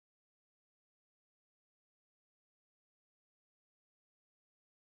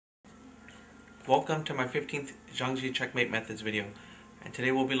Welcome to my 15th Zhangji Checkmate Methods video, and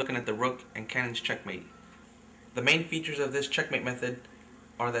today we'll be looking at the Rook and Cannon's Checkmate. The main features of this Checkmate method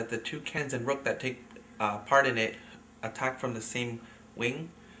are that the two Cannons and Rook that take part in it attack from the same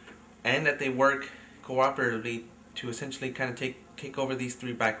wing, and that they work cooperatively to essentially kind of take over these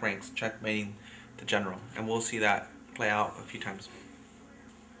three back ranks, checkmating the general, and we'll see that play out a few times.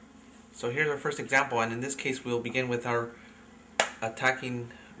 So here's our first example, and in this case we'll begin with our attacking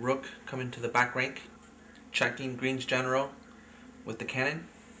Rook coming to the back rank, checking Green's general with the cannon.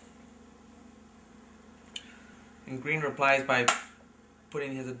 And Green replies by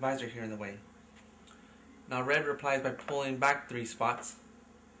putting his advisor here in the way. Now Red replies by pulling back 3 spots.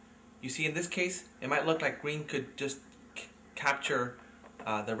 You see, in this case, it might look like Green could just capture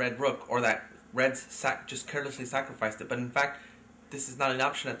the Red Rook, or that Red's just carelessly sacrificed it, but in fact this is not an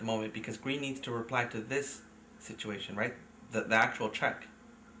option at the moment because Green needs to reply to this situation, right? The actual check.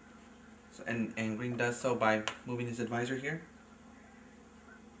 So, and Green does so by moving his advisor here.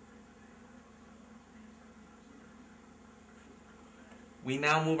 We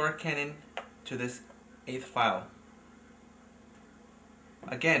now move our cannon to this 8th file.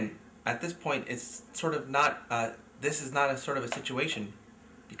 Again, at this point, it's sort of not. This is not a sort of a situation,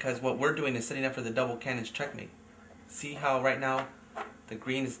 because what we're doing is setting up for the double cannon's checkmate. See how right now the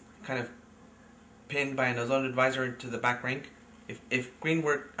Green is kind of pinned by his own advisor into the back rank. If Green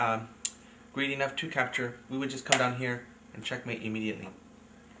were greedy enough to capture, we would just come down here and checkmate immediately.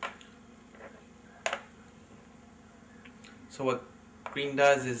 So what Green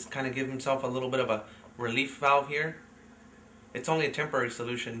does is kind of give himself a little bit of a relief valve here. It's only a temporary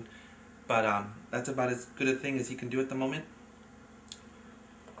solution, but that's about as good a thing as he can do at the moment.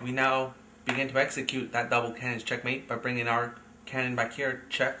 We now begin to execute that double cannon's checkmate by bringing our cannon back here,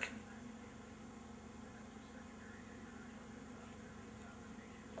 check.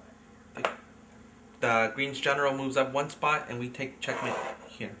 The Green's general moves up 1 spot, and we take checkmate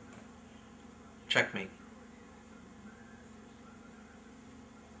here. Checkmate.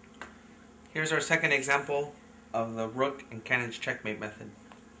 Here's our second example of the Rook and Cannon's checkmate method.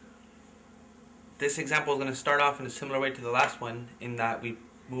 This example is going to start off in a similar way to the last one, in that we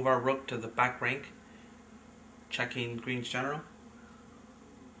move our Rook to the back rank, checking Green's general.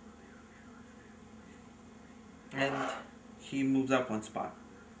 And he moves up 1 spot.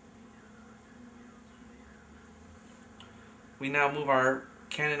 We now move our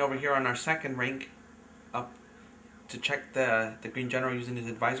cannon over here on our second rank up to check the Green general using his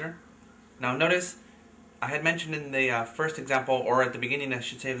advisor. Now notice, I had mentioned in the first example, or at the beginning I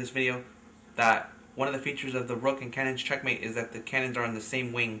should say of this video, that one of the features of the Rook and Cannon's checkmate is that the cannons are on the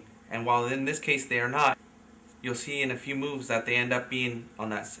same wing, and while in this case they are not, you'll see in a few moves that they end up being on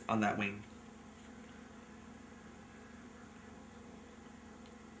that wing.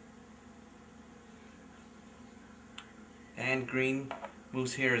 And Green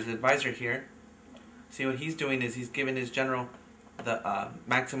moves here as advisor here. See, what he's doing is he's giving his general the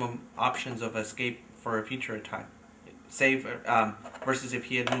maximum options of escape for a future attack. Save versus if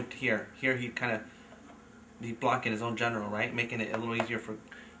he had moved here. Here he'd be blocking his own general, right? Making it a little easier for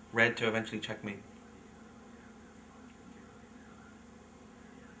Red to eventually checkmate.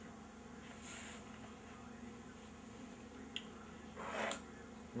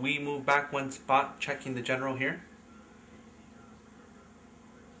 We move back 1 spot, checking the general here.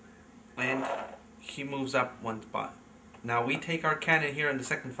 And he moves up 1 spot. Now we take our cannon here in the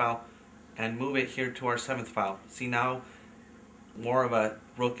 2nd file and move it here to our 7th file. See, now more of a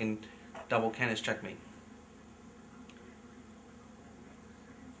Rook and double cannon's checkmate.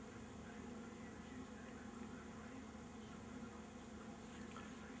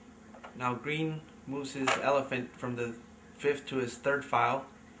 Now Green moves his elephant from the 5th to his 3rd file.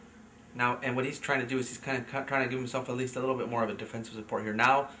 Now, and what he's trying to do is he's kind of trying to give himself at least a little bit more of a defensive support here.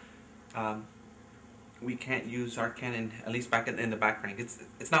 Now we can't use our cannon, at least back in the back rank.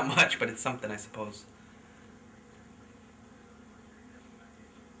 It's not much, but it's something, I suppose.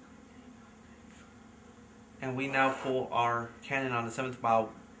 And we now pull our cannon on the 7th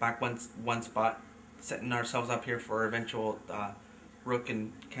file back one spot, setting ourselves up here for eventual Rook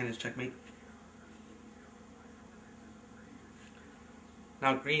and Cannon's checkmate.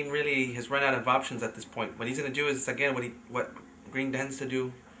 Now Green really has run out of options at this point. What he's going to do is, again, what Green tends to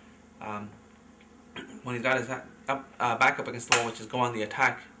do when he's got his back up against the wall, which is go on the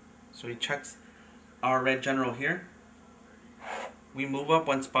attack. So he checks our Red general here. We move up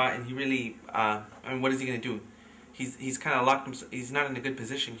 1 spot, and he really, I mean, what is he going to do? He's kind of locked himself. He's not in a good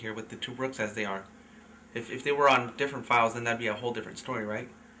position here with the 2 Rooks as they are. If they were on different files, then that'd be a whole different story, right?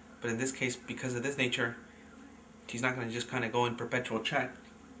 But in this case, because of this nature, he's not going to just kind of go in perpetual check.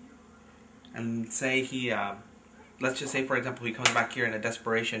 and say he, let's just say for example he comes back here in a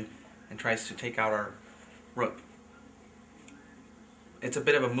desperation and tries to take out our rook. It's a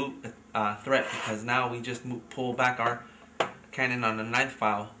bit of a moot threat because now we just pull back our cannon on the 9th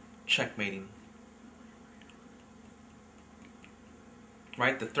file, checkmating.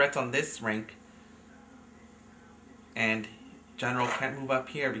 Right, the threat's on this rank, and general can't move up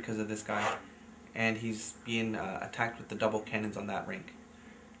here because of this guy, and he's being attacked with the double cannons on that rank.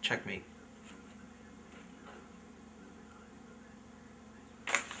 Checkmate.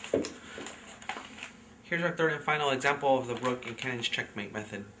 Here's our third and final example of the rook and cannons checkmate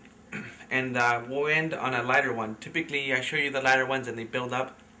method. And we'll end on a lighter one. Typically I show you the lighter ones and they build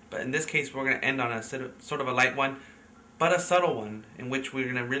up, but in this case we're going to end on a sort of a light one, but a subtle one, in which we're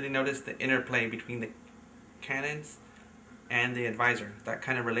going to really notice the interplay between the cannons and the advisor. That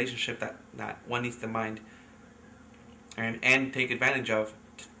kind of relationship that one needs to mind and take advantage of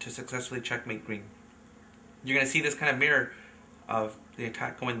to successfully checkmate green. You're going to see this kind of mirror of the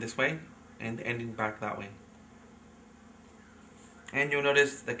attack going this way and ending back that way. And you'll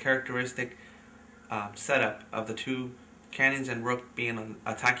notice the characteristic setup of the two cannons and rook being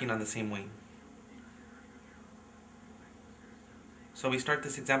attacking on the same wing. So we start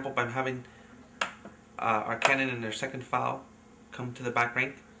this example by having our cannon in their 2nd file come to the back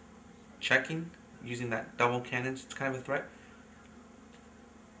rank, checking, using that double cannon. It's kind of a threat.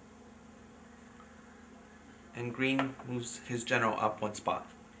 And green moves his general up 1 spot.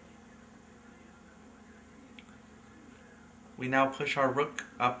 We now push our rook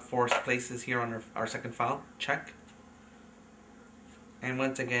up 4 places here on our 2nd file, check. And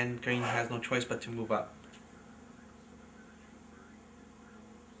once again, green has no choice but to move up.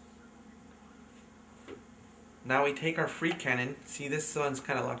 Now we take our free cannon. See, this one's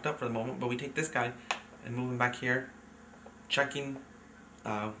kind of locked up for the moment, but we take this guy and move him back here, checking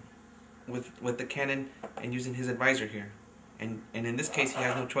with the cannon and using his advisor here. And in this case, he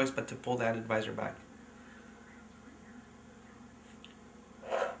has no choice but to pull that advisor back.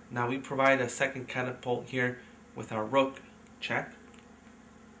 Now we provide a 2nd catapult here with our rook, check.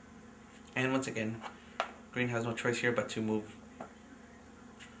 And once again, green has no choice here but to move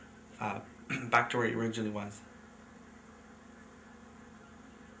back to where he originally was.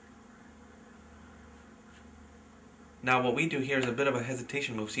 Now what we do here is a bit of a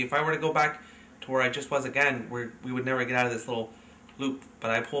hesitation move. See, if I were to go back to where I just was again, we would never get out of this little loop.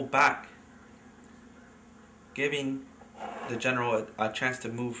 But I pull back, giving the general a chance to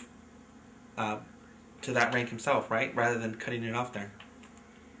move to that rank himself, right? Rather than cutting it off there.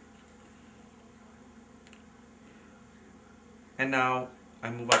 And now I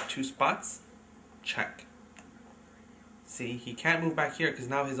move up 2 spots, check. See, he can't move back here because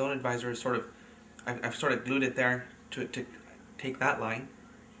now his own advisor is sort of, I've sort of glued it there to take that line.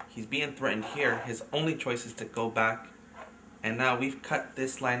 He's being threatened here. His only choice is to go back. And now we've cut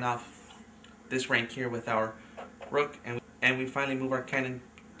this line off, this rank here with our rook, and we finally move our cannon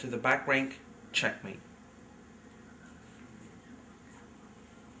to the back rank, checkmate.